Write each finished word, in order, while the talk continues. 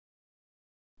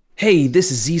Hey, this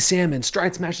is Z Sam, and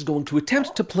Stride Smash is going to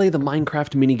attempt to play the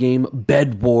Minecraft minigame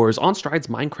Bed Wars on Stride's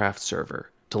Minecraft server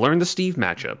to learn the Steve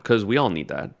matchup, because we all need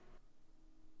that.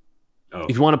 Oh.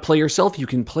 If you want to play yourself, you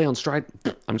can play on Stride.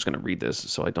 I'm just going to read this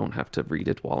so I don't have to read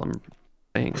it while I'm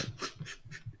saying it.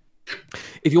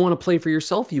 If you want to play for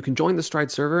yourself, you can join the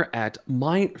Stride server at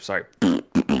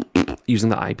using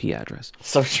the IP address.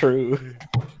 So true.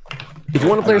 If you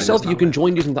want to play yourself, you can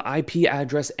join using the IP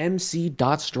address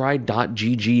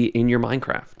mc.stride.gg in your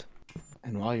Minecraft.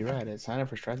 And while you're at it, sign up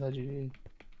for stride.gg.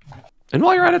 And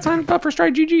while you're at it, sign up for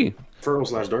Stride GG.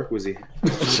 Referral/darkwizzy.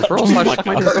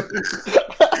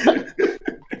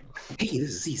 Hey, this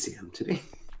is Z-Sam today.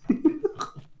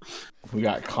 We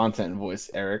got content voice,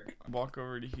 Eric. Walk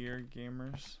over to here,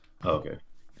 gamers. Oh, okay.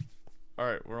 All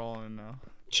right, we're all in now.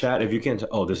 Chat, if you can't.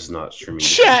 Oh, this is not streaming.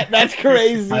 Chat, that's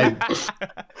crazy.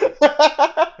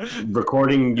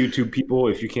 Recording YouTube people,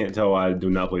 if you can't tell, I do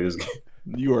not play this game.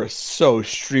 You are so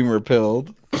streamer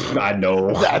pilled. I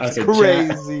know. That's I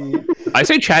crazy. I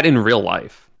say chat in real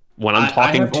life when I'm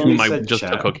talking have to only my said just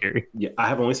chat. a cook here. Yeah, I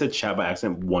have only said chat by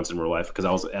accident once in real life because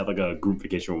I was at like a group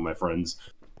vacation with my friends,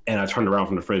 and I turned around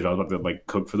from the fridge. I was about to like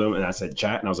cook for them, and I said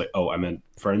chat, and I was like, "Oh, I meant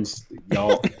friends,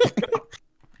 y'all."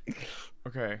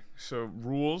 Okay, so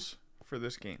rules for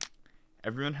this game.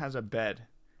 Everyone has a bed,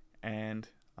 and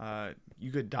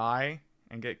you could die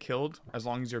and get killed as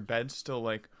long as your bed's still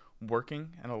like working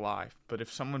and alive. But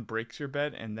if someone breaks your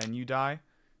bed and then you die,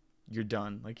 you're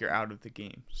done. Like you're out of the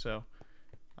game. So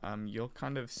you'll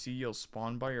kind of see you'll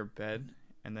spawn by your bed,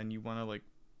 and then you want to like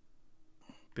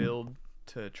build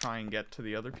to try and get to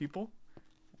the other people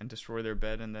and destroy their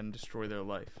bed and then destroy their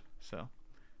life. So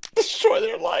Destroy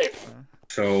their life.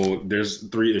 So there's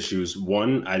 3 issues.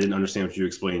 1, I didn't understand what you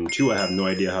explained. 2, I have no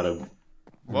idea how to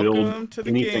build welcome to the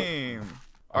anything. game.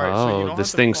 All right, so you don't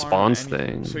this have to thing farm spawns any-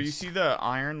 things. So you see the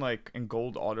iron like and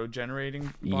gold auto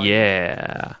generating?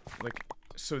 Yeah. Like,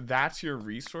 so that's your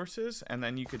resources, and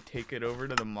then you could take it over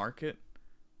to the market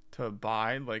to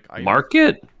buy like items.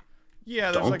 Market?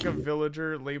 Yeah, there's like a Donkey.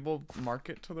 villager labeled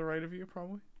market to the right of you,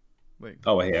 probably. Like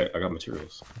Oh, hey, I got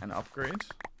materials. and upgrades.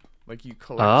 Like you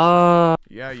collect.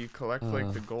 Yeah, you collect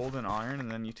like the gold and iron, and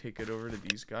then you take it over to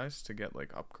these guys to get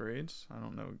like upgrades. I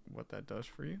don't know what that does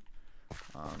for you.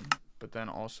 But then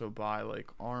also buy like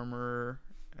armor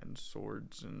and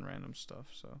swords and random stuff.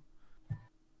 So.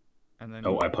 And then.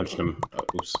 Oh, I punched him.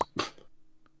 Oops.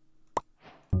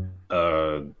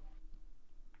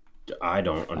 I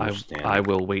don't understand. I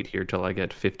will wait here till I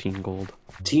get 15 gold.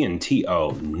 TNT.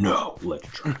 Oh no, let's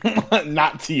try.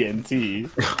 Not TNT.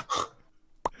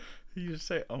 You just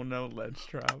say, "Oh no, ledge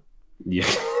trap." Yeah.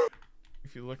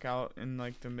 If you look out in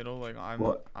like the middle, like I'm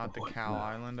What? at the What Cow now?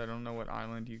 Island. I don't know what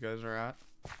island you guys are at.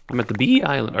 I'm at the Bee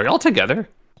Island. Are y'all together?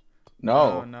 No.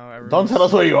 Oh, no, Don't everyone's- tell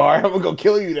us where you are. I'm gonna go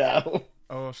kill you now.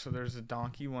 Oh, so there's a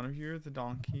donkey. One of you are the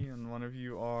donkey, and one of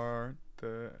you are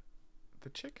the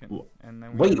chicken. Wh- And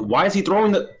then we Wait, why is he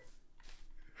throwing the?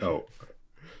 Oh,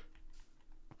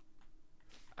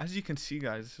 As you can see,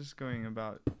 guys, this is going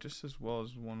about just as well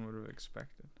as one would have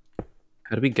expected.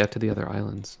 How do we get to the other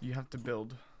islands? You have to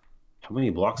build. how many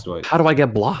blocks do I? How do I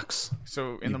get blocks?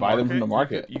 So in You the buy them market, from the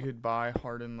market. you could buy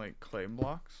hardened like clay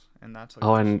blocks, and that's like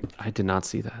Oh, the and cheap- I did not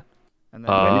see that. and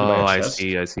then I need to buy Oh, a I chest.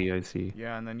 see, I see, I see.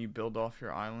 yeah, and then you build off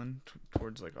your island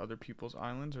towards like other people's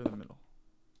islands or the middle.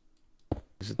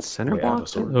 Is it center Wait, I have a block?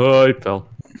 sword. Oh, it fell.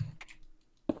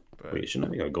 But Wait,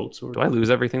 shouldn't I make a gold sword? Do I lose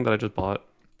everything that I just bought?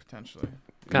 potentially, You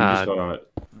just God. got on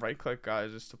it. right click,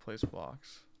 guys, is to place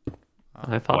blocks.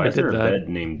 I thought Why I is there did a that. bed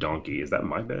named Donkey? Is that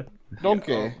my bed?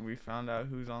 Donkey. Oh, we found out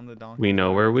who's on the donkey. We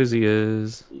know where Wizzy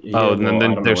is. Yeah, Oh, and well, I then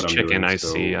don't know there's what I'm chicken. doing, I so-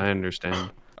 see. I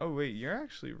understand. Oh wait, you're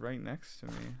actually right next to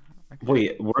me. I can't-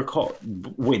 Wait, we're called.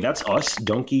 Wait, that's us,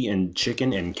 Donkey and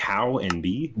Chicken and Cow and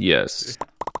Bee. Yes.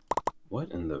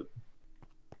 What in the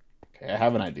Okay, I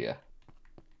have an idea.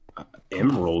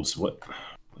 emeralds? What?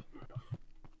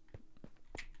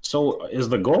 So is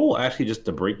the goal actually just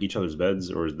to break each other's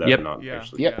beds, or is that Yep. not Yeah,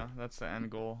 actually? Yep. yeah, that's the end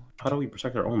goal. How do we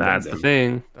protect our own That's bed? the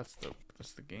then? thing.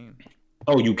 That's the game.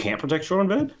 Oh, you can't protect your own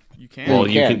bed? You can. Well,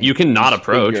 you can not Just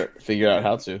approach. Figure out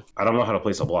how to. I don't know how to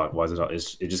place a block. Why is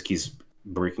it? It just keeps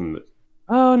breaking the.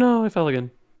 Oh no, I fell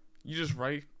again. You just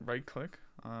right click.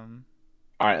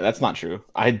 All right, that's not true.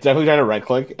 I definitely tried to right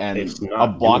click, and It's a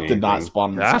not block doing did not anything. spawn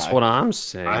in the That's sky. what I'm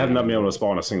saying. I have not been able to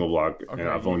spawn a single block, Okay, and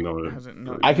I've only known it. hasn't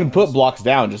no- I can put blocks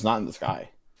down, just not in the sky.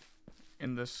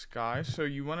 in the sky. So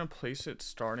you want to place it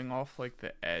starting off like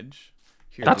the edge.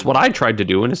 Here, That's what I tried to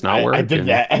do, and it's not I working. did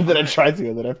that, and then I tried to,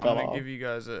 and then I I'm fell gonna off. give you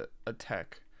guys a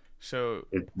tech. So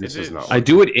This Is is it- not. I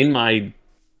do it in my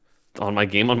on my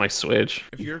game on my Switch.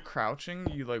 If you're crouching,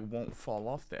 you like won't fall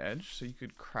off the edge, so you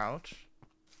could crouch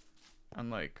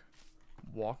and like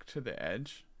walk to the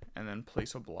edge and then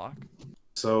place a block.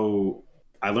 So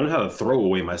I learned how to throw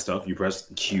away my stuff. You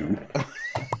press Q.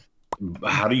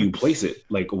 How do you place it?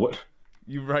 Like what?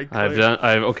 You right click.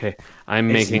 Okay. I'm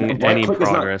making right any click is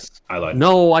not- progress. I lied.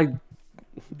 No,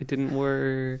 it didn't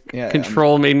work. Yeah,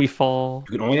 Control made me fall.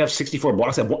 You can only have 64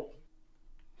 blocks at one.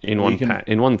 In You one can-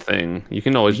 in one thing. You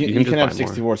can always You you can just have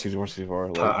buy more. 64.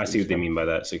 Like, I see what they mean by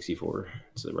that. 64.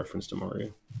 It's a reference to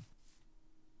Mario.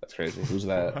 That's crazy. Who's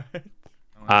that? What?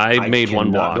 I made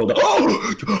one cannot block. build a-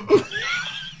 Oh!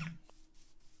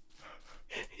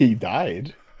 He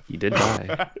died You did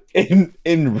die.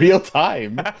 in real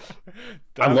time.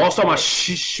 I lost all my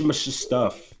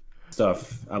stuff.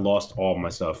 I lost all my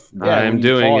stuff. Yeah, I'm when you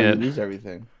doing fall, it. You lose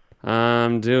everything.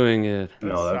 I'm doing it.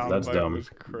 No, that's soundbite dumb. was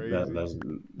crazy.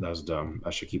 That's dumb. I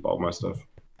should keep all my stuff.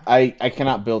 I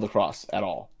cannot build across at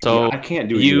all. So Yeah, I can't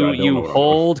do it either. I don't know you what I'm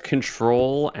hold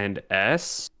Control and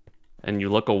S, and you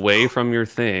look away from your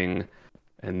thing,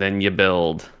 and then you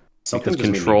build. Something Because just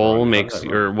made me Control run. makes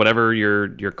or whatever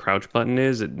your crouch button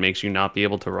is, it makes you not be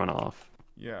able to run off.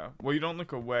 Yeah. Well, you don't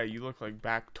look away. You look like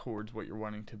back towards what you're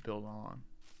wanting to build on.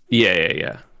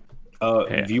 Yeah.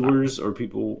 Hey, viewers or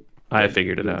people. I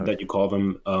figured it out. That you call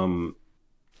them.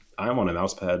 I am on a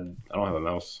mouse pad. I don't have a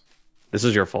mouse. This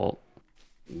is your fault.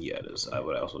 Yeah, it is. I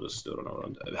would also just still don't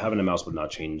know what having a mouse would not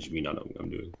change me not knowing what I'm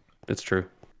doing. It's true.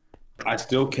 I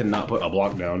still cannot put a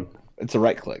block down. It's a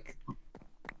right click.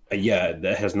 Yeah,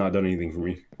 that has not done anything for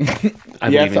me. I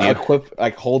You have believe in to you. equip,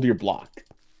 like, hold your block.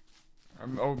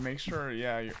 Oh, make sure.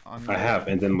 Yeah, you're on. I have,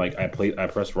 and then like I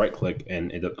press right click,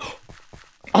 and it.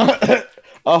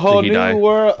 A whole Did he new die?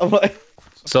 world.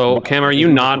 So Cam, are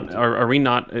you not? Are we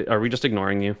not? Are we just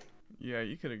ignoring you? Yeah,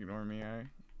 you could ignore me.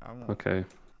 I won't. Okay.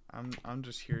 I'm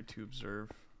just here to observe.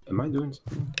 Am I doing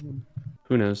something?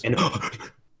 Who knows? And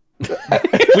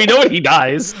We know when he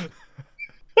dies.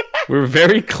 We're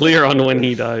very clear on when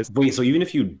he dies. wait, so even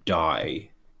if you die,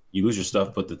 you lose your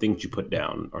stuff, but the things you put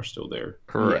down are still there.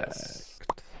 Correct. Yes.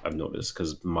 I've noticed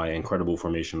because my incredible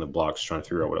formation of blocks trying to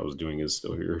figure out what I was doing is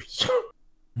still here.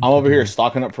 I'm over here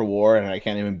stocking up for war, and I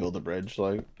can't even build a bridge.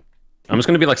 Like, I'm just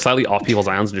gonna be like slightly off people's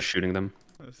islands and just shooting them.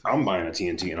 I'm buying a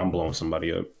TNT and I'm blowing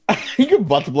somebody up. you're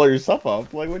about to blow yourself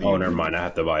up. Like, what do you? Oh, never mind. I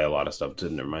have to buy a lot of stuff to.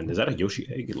 Never mind. Is that a Yoshi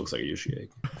egg? It looks like a Yoshi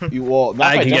egg. You will. Not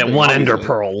I by can get jumping, one Ender obviously.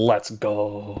 Pearl. Let's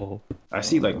go. I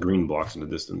see like green blocks in the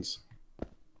distance.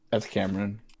 That's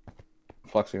Cameron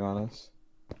flexing on us.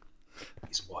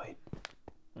 He's white.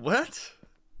 What?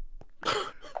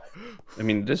 I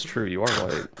mean, it is true. You are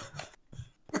white.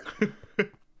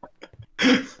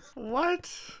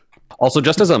 What? Also,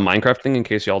 just as a Minecraft thing, in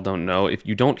case y'all don't know, if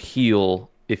you don't heal,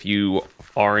 if you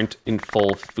aren't in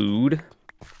full food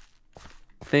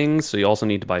things, so you also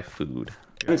need to buy food.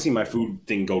 I haven't seen my food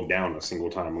thing go down a single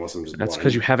time unless I'm just. That's blind.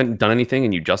 because you haven't done anything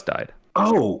and you just died.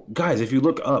 Oh, guys, if you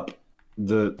look up,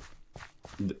 the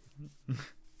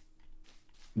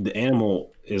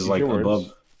animal is like Your words.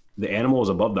 above. The animal is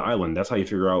above the island. That's how you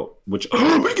figure out which.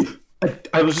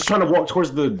 I was just trying to walk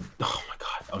towards the. Oh my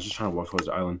god! I was just trying to walk towards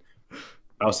the island.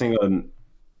 I was saying,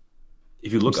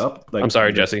 if you look up, like I'm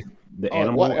sorry, Jesse. the Oh,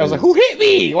 animal. what? I was like, is- who hit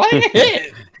me? Why did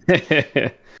I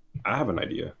hit? I have an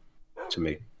idea to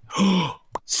make.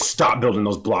 Stop building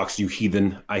those blocks, you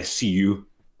heathen! I see you.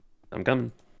 I'm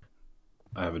coming.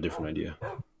 I have a different idea.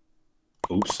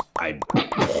 Oops! I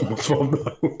almost fell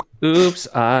down. Oops,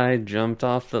 I jumped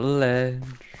off the ledge.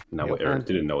 Now, what Eric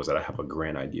didn't know is that I have a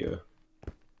grand idea.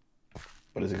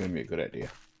 But is it going to be a good idea?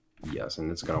 Yes,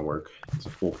 and it's gonna work. It's a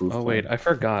foolproof. Oh, wait, I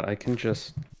forgot. I can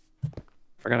just...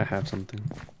 forgot I have something.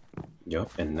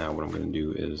 Yep. And now what I'm gonna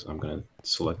do is I'm gonna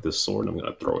select this sword and I'm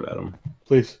gonna throw it at him.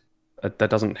 Please. That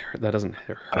doesn't hurt. That doesn't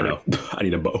hurt. I know. I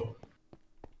need a bow.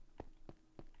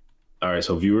 All right,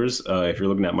 so viewers, if you're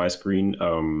looking at my screen,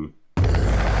 I'm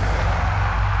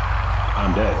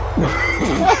dead.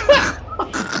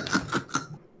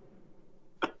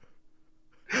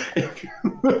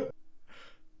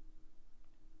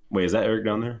 Wait, is that Eric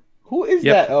down there? Who is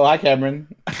Yep. that? Oh, hi, Cameron.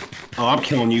 Oh, I'm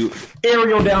killing you.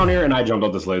 Ariel down here, and I jumped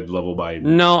off this level by.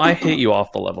 No, I hit you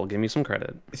off the level. Give me some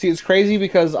credit. See, it's crazy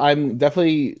because I'm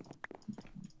definitely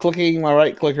clicking my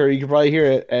right clicker. You can probably hear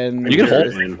it. And You can hold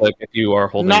There it is. it like if you are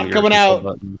holding. Not your coming control out.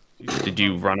 button. Did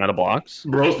you run out of blocks?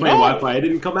 Bro's playing Wi-Fi. It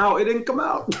didn't come out. It didn't come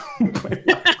out.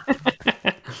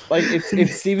 like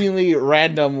it's seemingly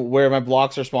random where my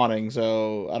blocks are spawning.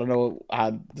 So I don't know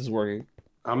how this is working.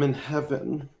 I'm in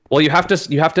heaven. Well, you have to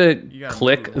You gotta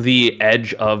click move. the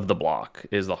edge of the block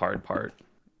is the hard part.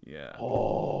 Yeah.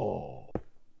 Oh,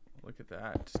 Look at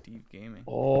that, Steve Gaming.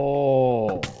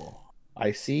 oh.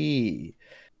 I see.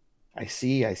 I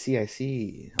see. I see. I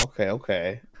see. Okay.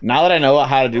 Okay. Now that I know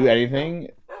how to do anything,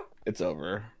 it's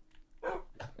over.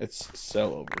 It's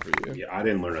so over for you. Yeah, I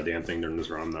didn't learn a damn thing during this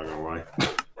round. I'm not gonna lie.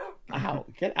 Ow!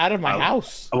 Get out of my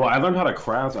house. Well, I learned how to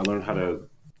craft. I learned how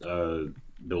to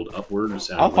build upwards.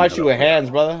 And I I'll learned fight how you to- with hands,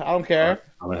 brother. I don't care.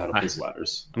 I learned how to place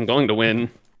ladders. I'm going to win.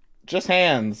 Just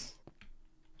hands.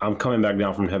 I'm coming back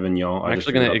down from heaven, y'all. I'm I just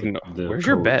actually gonna figured out the Where's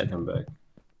your code bed? to come back.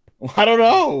 I don't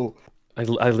know.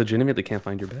 I legitimately can't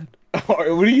find your bed. What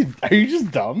are you? Are you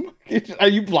just dumb? Are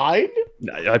you blind?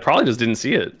 I probably just didn't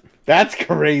see it. That's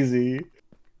crazy.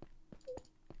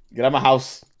 Get out of my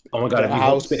house. Oh my god! Get If out you of my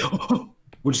hold house. space,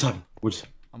 what just happened? What just...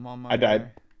 I'm on my I died. way.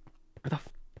 Where the f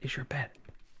is your bed?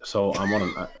 So I'm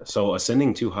on. So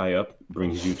ascending too high up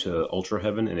brings you to ultra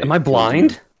heaven. And Am I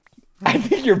blind? I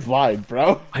think you're blind,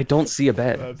 bro. I don't see a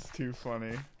bed. That's too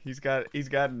funny. He's got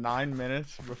 9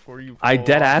 minutes before you. I pull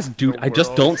dead off ass, dude. the I just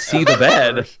world's don't see the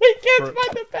bed. I can't For- find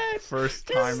the bed. First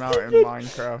You time out in stupid.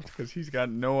 Minecraft because he's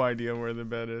got no idea where the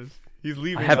bed is. He's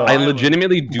leaving. I the island.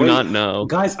 legitimately do Wait, not know.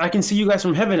 Guys, I can see you guys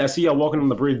from heaven. I see y'all walking on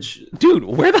the bridge. Dude,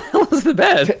 where the hell is the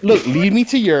bed? Look, lead me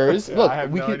to yours. Yeah, Look, I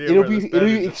have we no can. idea It'll where be. this bed It'll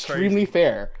is. be It's extremely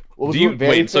fair. We'll Do do you it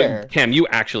very wait? fair. So Cam, you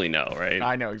actually know, right?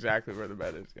 I know exactly where the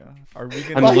bed is. Yeah. Are we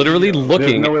I'm gonna? literally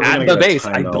looking no way we're at gonna the get a base.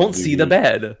 I timeout, don't see the dude.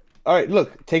 bed. All right,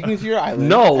 look. Take me to your island.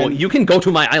 No, and- you can go to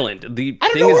my island. The I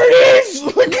don't thing know where it is.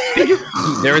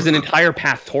 is, there is an entire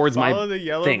path towards Follow my the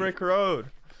yellow thing. brick road.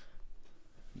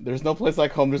 There's no place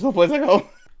like home. There's no place like home.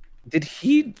 Did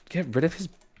he get rid of his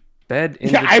bed? In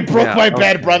Yeah, the... I broke Yeah, my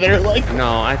bed, okay. brother. Like,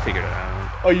 No, I figured it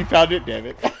out. oh, you found it. Damn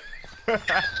it.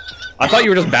 I thought you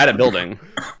were just bad at building.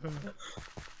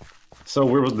 So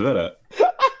where was the bed at?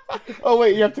 Oh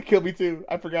wait, you have to kill me too.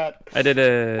 I forgot. I did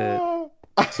it.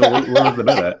 So where was the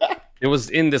bed at? It was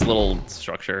in this little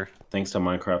structure. Thanks to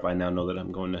Minecraft, I now know that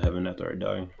I'm going to heaven after I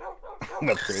die.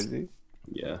 That's crazy.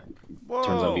 Yeah.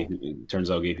 Whoa.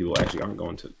 Turns out gay people actually aren't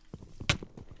going to.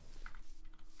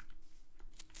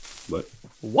 But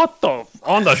What the?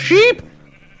 On the sheep?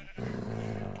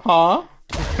 Huh?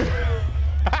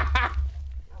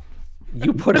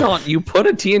 You put it on. You put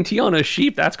a TNT on a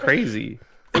sheep. That's crazy.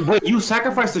 wait, you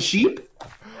sacrificed a sheep?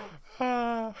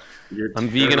 Ah. You're I'm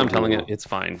vegan. I'm telling it. terrible. It's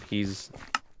fine. He's.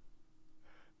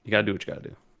 You gotta do what you gotta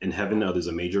do. In heaven, there's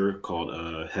a major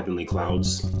called Heavenly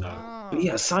Clouds.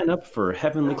 Yeah, sign up for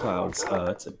Heavenly Clouds.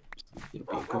 It'll be a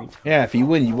great. Yeah, if you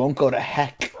win, you won't go to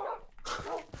heck.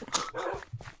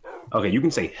 Okay, you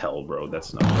can say hell, bro.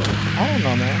 That's not. I don't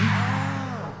know,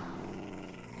 man.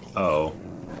 Oh,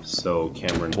 so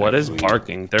Cameron. What is actually-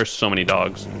 barking? There's so many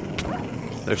dogs.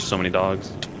 There's so many dogs.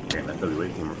 Damn, that doesn't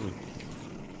really Cameron.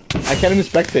 I can't even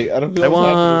spectate. I don't feel I what's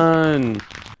happening. won.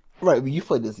 Right, but you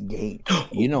played this game.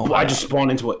 You know. Oh, I just spawned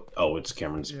into it. Oh, it's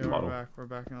Cameron's Yeah, model. we're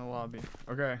back in the lobby.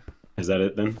 Okay. Is that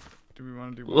it then? Do we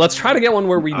want to do? Let's try to get one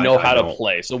where we know I how to don't-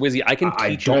 play. So Wizzy, I can I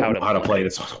teach you don't how know to how to play. play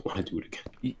this. So I don't want to do it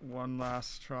again. one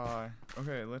last try.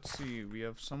 Okay, let's see. We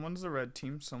have someone's the red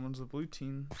team, someone's the blue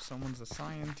team, someone's the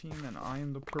cyan team, and I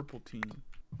am the purple team.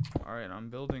 All right, I'm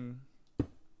building.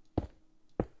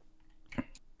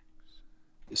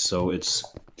 So it's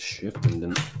shift and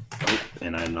then, oh,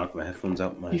 and I knocked my headphones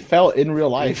out. He My fell in real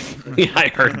life. Yeah, I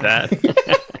heard that.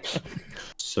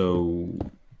 so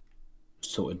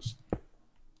it's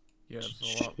Yeah, it's a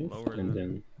shift lot lower and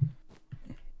than.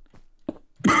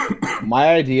 then My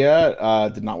idea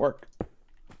did not work.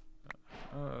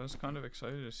 I was kind of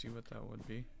excited to see what that would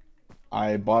be.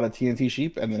 I bought a TNT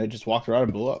sheep and then it just walked around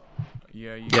and blew up.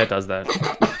 Yeah, you. Yeah, it does that.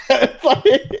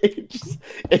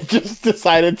 it just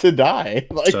decided to die.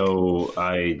 Like, so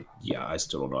I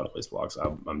still don't know how to place blocks.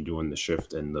 I'm doing the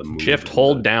shift and the move. Shift, and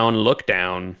hold the- down, look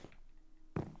down.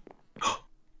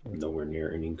 Nowhere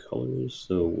near any colors.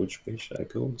 So which way should I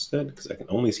go instead? Because I can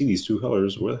only see these two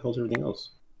colors. Where the hell's everything else?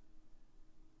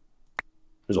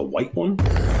 There's a white one.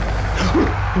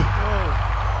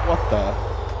 what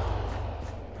the?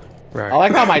 Right. I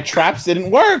like how my traps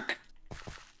didn't work.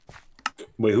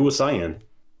 Wait, who was cyan?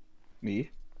 Me.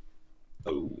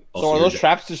 Oh, So are those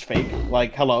traps just fake?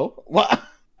 Like, hello? What?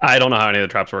 I don't know how any of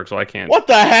the traps work, so I can't. What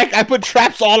the heck? I put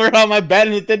traps all around my bed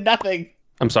and it did nothing.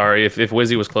 I'm sorry. If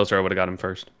Wizzy was closer, I would have got him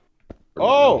first.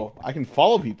 Oh, I can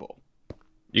follow people.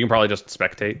 You can probably just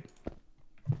spectate.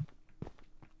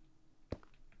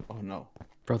 Oh no.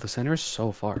 Bro, the center is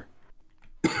so far.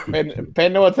 Pay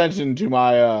no attention to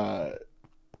my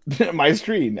my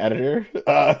screen, editor.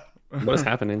 What is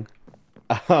happening?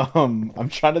 I'm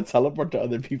trying to teleport to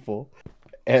other people,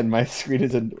 and my screen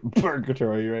is in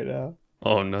purgatory right now.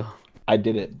 Oh no. I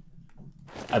did it.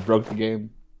 I broke the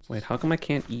game. Wait, how come I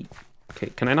can't eat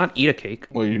cake? Can I not eat a cake?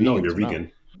 Well, you're No, vegan, you're so no.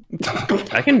 vegan.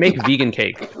 I can make vegan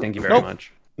cake. Thank you very Nope.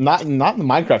 much. Not in the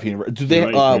Minecraft universe. Do they? No,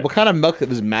 you can't. What kind of milk? It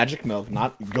was magic milk,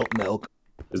 not goat milk.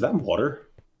 Is that water?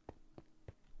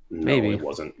 No, Maybe. it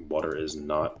wasn't. Water does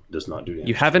not do damage.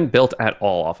 You haven't built at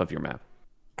all off of your map.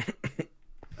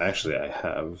 Actually, I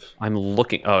have. I'm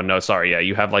looking. Oh no, sorry. Yeah,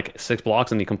 you have like 6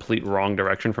 blocks in the complete wrong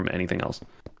direction from anything else.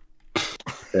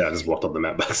 Yeah, I just walked up the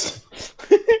map.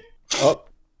 Oh,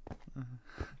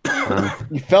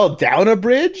 you fell down a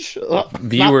bridge.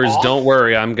 Viewers, don't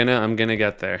worry. I'm gonna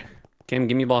get there. Cam,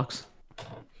 give me blocks.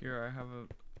 Here, I have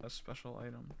a special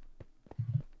item.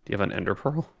 Do you have an ender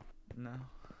pearl? No.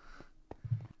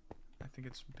 I think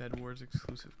it's Bed Wars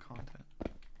exclusive content.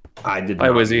 I did Hi,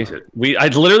 not Wizzy. use it. I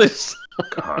literally.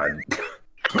 God.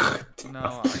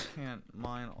 No, I can't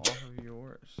mine all of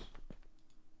yours.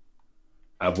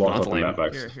 I've walked That's up the lame.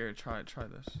 map. Here, try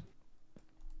this.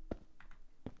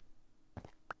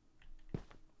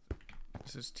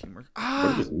 This is teamwork.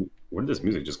 Where did this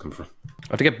music just come from?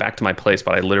 I have to get back to my place,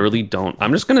 but I literally don't.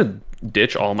 I'm just gonna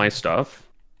ditch all my stuff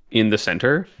in the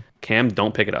center. Cam,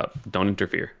 don't pick it up. Don't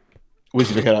interfere. We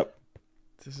should pick it up.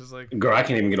 This is like Girl, I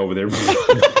can't even get over there.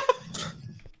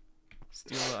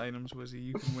 steal the items, Wizzy.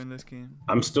 You can win this game.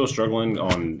 I'm still struggling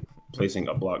on placing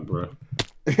a block, bro.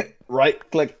 Right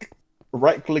click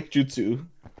jutsu.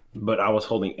 But I was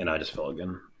holding, and I just fell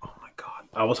again. Oh my god!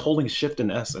 I was holding Shift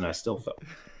and S, and I still fell.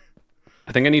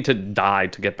 I think I need to die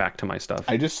to get back to my stuff.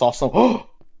 I just saw some. Oh,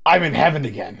 I'm in heaven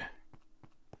again.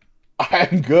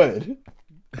 I'm good.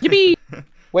 Yippee!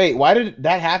 Wait, why did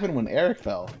that happen when Eric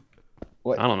fell?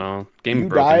 What? I don't know. Game You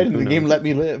broken. died Who and the game knows? let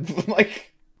me live.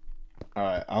 Like, all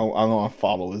right, I'm gonna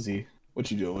follow Izzy. What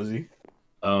you doing, Izzy?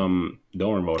 Don't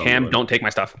remote. I'm Cam, doing. don't take my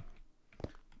stuff.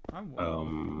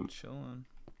 I'm chilling.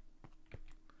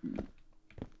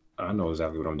 I know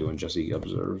exactly what I'm doing. Jesse,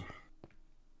 observe.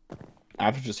 I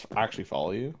have to just actually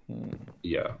follow you.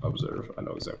 Yeah, observe. I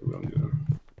know exactly what I'm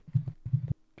doing.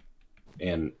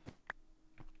 And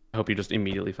I hope you just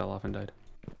immediately fell off and died.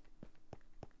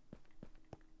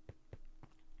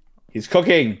 He's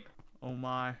cooking. Oh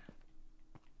my.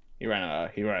 He ran out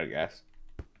of gas.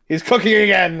 He's cooking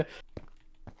again.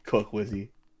 Cook, Wizzy.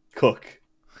 Cook.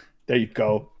 There you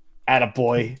go. Atta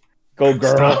boy. Go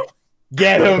girl. Stop.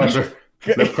 Get the him. pressure.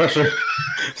 The pressure.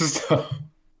 Stop.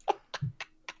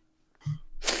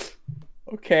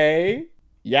 Okay.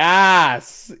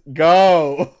 Yes.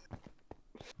 Go.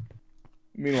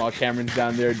 Meanwhile, Cameron's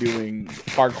down there doing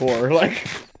parkour. Like,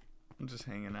 I'm just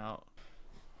hanging out.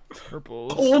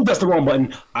 Purples. Oh, that's the wrong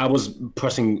button. I was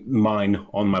pressing mine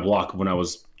on my block when I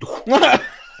was.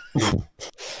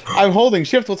 I'm holding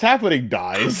shift. What's happening?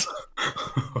 Dies.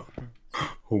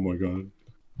 Oh my god.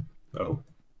 Oh.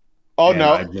 Oh And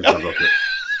no. I just overlooked it.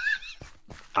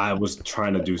 I was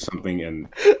trying to do something and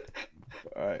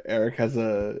All right, Eric has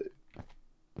a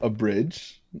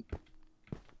bridge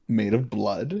made of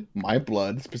blood. My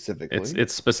blood specifically.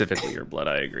 It's specifically your blood.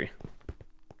 I agree.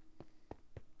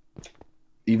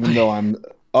 Even though I'm.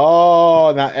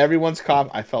 Oh, now everyone's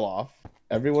I fell off.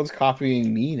 Everyone's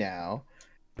copying me now,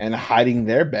 and hiding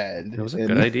their bed. It was a And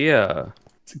good idea.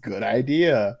 It's a good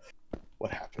idea.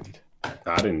 What happened?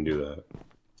 I didn't do that.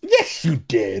 Yes, you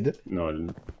did. No, I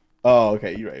didn't. Oh,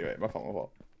 okay. You're right. My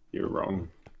fault. You're wrong.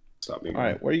 Stop being All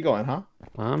right, where are you going, huh?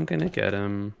 I'm gonna get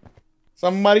him.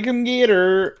 Somebody come get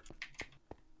her.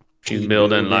 She's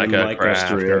building like a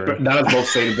crafter. That was both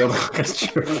saying building like a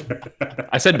stripper.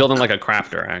 I said building like a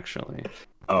crafter, actually.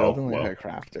 Oh, Building well. like a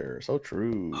crafter. So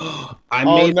true. I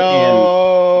Oh made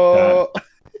no!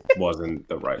 that wasn't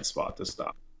the right spot to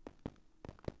stop.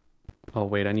 Oh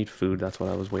wait, I need food. That's what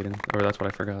I was waiting, or that's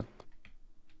what I forgot.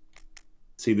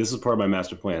 See, this is part of my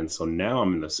master plan. So now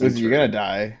I'm in the Because center. you're gonna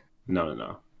die.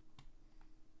 No.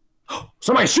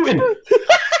 Somebody's shooting!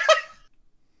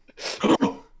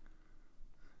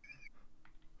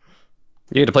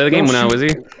 You get to play the game now, is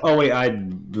he? Oh wait, I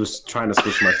was trying to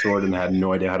switch my sword and had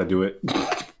no idea how to do it.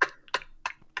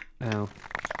 Ow.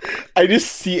 I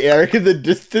just see Eric in the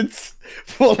distance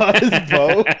pull out his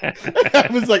bow. I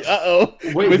was like, "Uh-oh."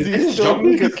 Wait, Was did he this still- jump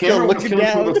me? he's Because still Cameron was looking killing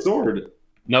me down? with a sword.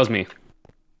 That was me.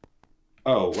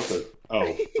 Oh, what the? Oh,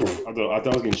 I thought I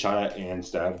was getting shot at and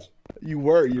stabbed. You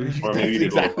were. You. Or That's maybe you did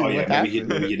exactly both. Oh yeah, what maybe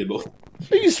happened. he did both.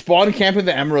 You spawn camping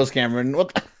the Emeralds, Cameron.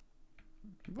 What?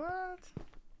 What?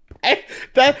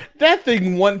 That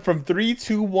thing went from 3,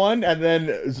 2, 1, and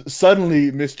then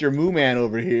suddenly Mr. Moo Man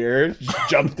over here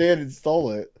jumped in and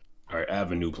stole it. All right, I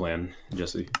have a new plan,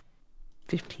 Jesse.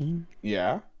 15.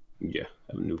 Yeah. Yeah,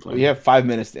 I have a new plan. We have 5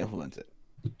 minutes to implement it.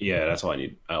 Yeah, that's all I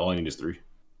need. All I need is 3.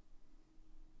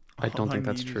 I don't All think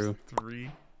that's need is true. 3.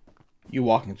 You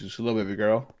walking too slow, baby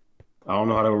girl. I don't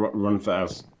know how to run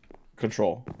fast.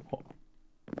 Control.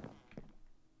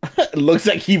 Looks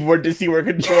like keyboard to see where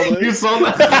controller You is. saw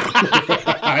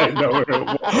that? I didn't know where it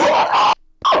was.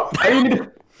 I didn't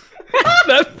even.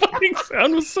 That fucking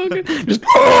sound was so good. Just.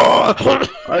 I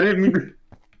didn't even.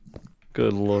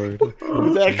 Good lord.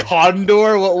 Was that a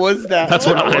condor? What was that? That's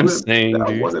what That I'm wasn't- saying, That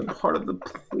dude. wasn't part of the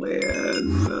plan.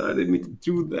 I didn't mean to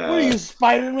do that. What are you,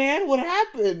 Spider-Man? What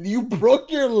happened? You broke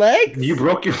your legs? You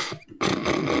broke your.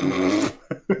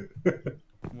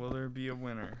 Will there be a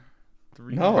winner?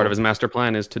 3. No. Part of his master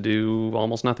plan is to do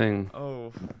almost nothing.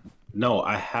 Oh, No,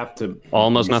 I have to.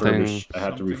 Almost nothing. I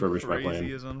have to something refurbish my crazy plan.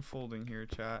 is unfolding here,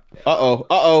 chat. Uh-oh.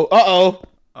 Uh-oh.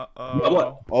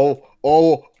 Uh-oh. What?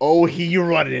 Oh, he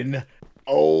running.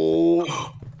 Oh.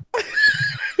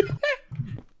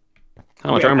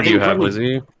 How much Yeah, armor do you have, probably-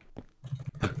 Lizzie?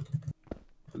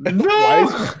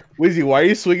 Wizzy, why are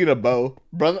you swinging a bow?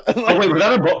 Brother. Oh wait, was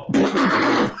that a bow?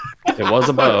 It was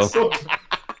a bow.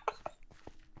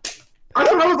 I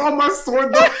thought I was on my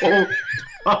sword the whole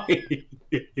time.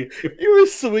 You were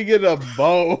swinging a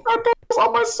bow. I thought I was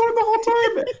on my sword the whole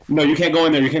time. No, you can't go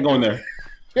in there. You can't go in there.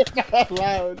 You're not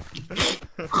allowed.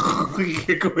 You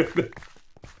can't go in there.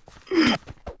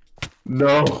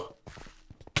 No.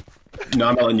 No,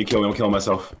 I'm not letting you kill me. I'm killing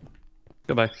myself.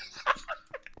 Goodbye.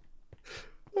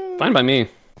 Fine by me.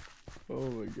 Oh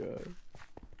my god.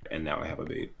 And now I have a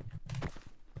bait.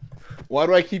 Why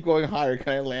do I keep going higher?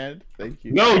 Can I land? Thank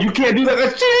you. No, you can't do that.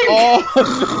 That's cheating.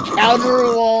 Oh, counter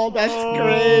wall. That's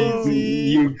crazy.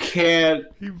 You can't.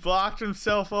 He blocked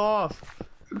himself off.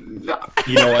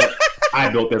 You know what? I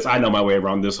built this. I know my way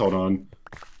around this. Hold on.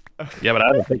 Yeah, but I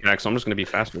have a pickaxe, so I'm just gonna be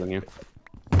faster than you.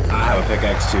 I have a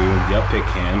pickaxe too. Yep, pick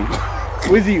can.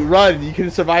 Wizzy, run. You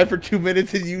can survive for 2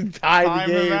 minutes and you tie Time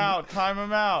the game. him out. Time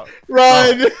him out.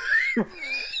 Run.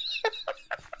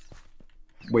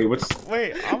 Wait, what's?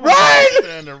 Wait, I'm a Run!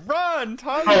 bystander. Run!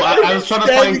 Time Oh, him out. I was trying to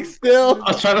Standing find. still.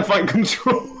 I was trying to find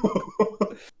control.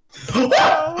 Oh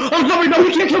no! Wait, no!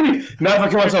 You can't kill me. Now if I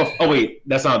kill myself. Oh wait,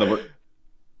 that's not how that works.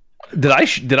 Did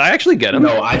I actually get him?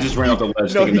 No, I just ran off the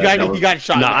ledge. No, thinking he that got was- he got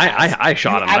shot. No, in the ass. I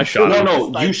shot him. You I shot No,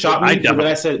 him. no, you shot I me.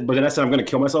 But then I said I'm gonna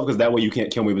kill myself because that way you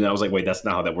can't kill me. But then I was like, wait, that's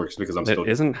not how that works because I'm still. It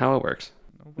isn't how it works.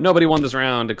 Nobody won this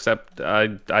round except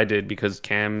I did because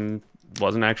Cam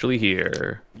wasn't actually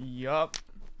here. Yup.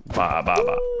 Ba ba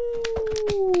ba.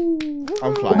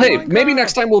 I'm Well, flying. hey, my maybe God.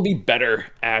 next time we'll be better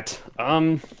at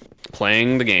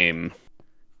playing the game.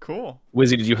 Cool. Wizzy,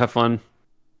 did you have fun?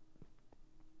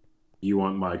 You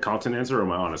want my content answer or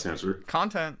my honest answer?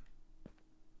 Content.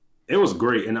 It was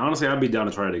great, and honestly, I'd be down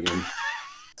to try it again.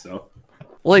 So.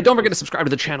 Well, hey, don't forget to subscribe to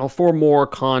the channel for more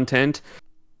content.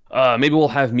 Maybe we'll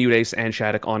have Mutace and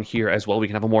Shattuck on here as well. We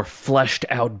can have a more fleshed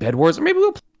out Bed Wars, or maybe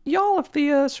we'll play y'all if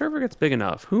the server gets big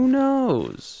enough. Who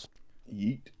knows?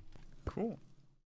 Yeet. Cool.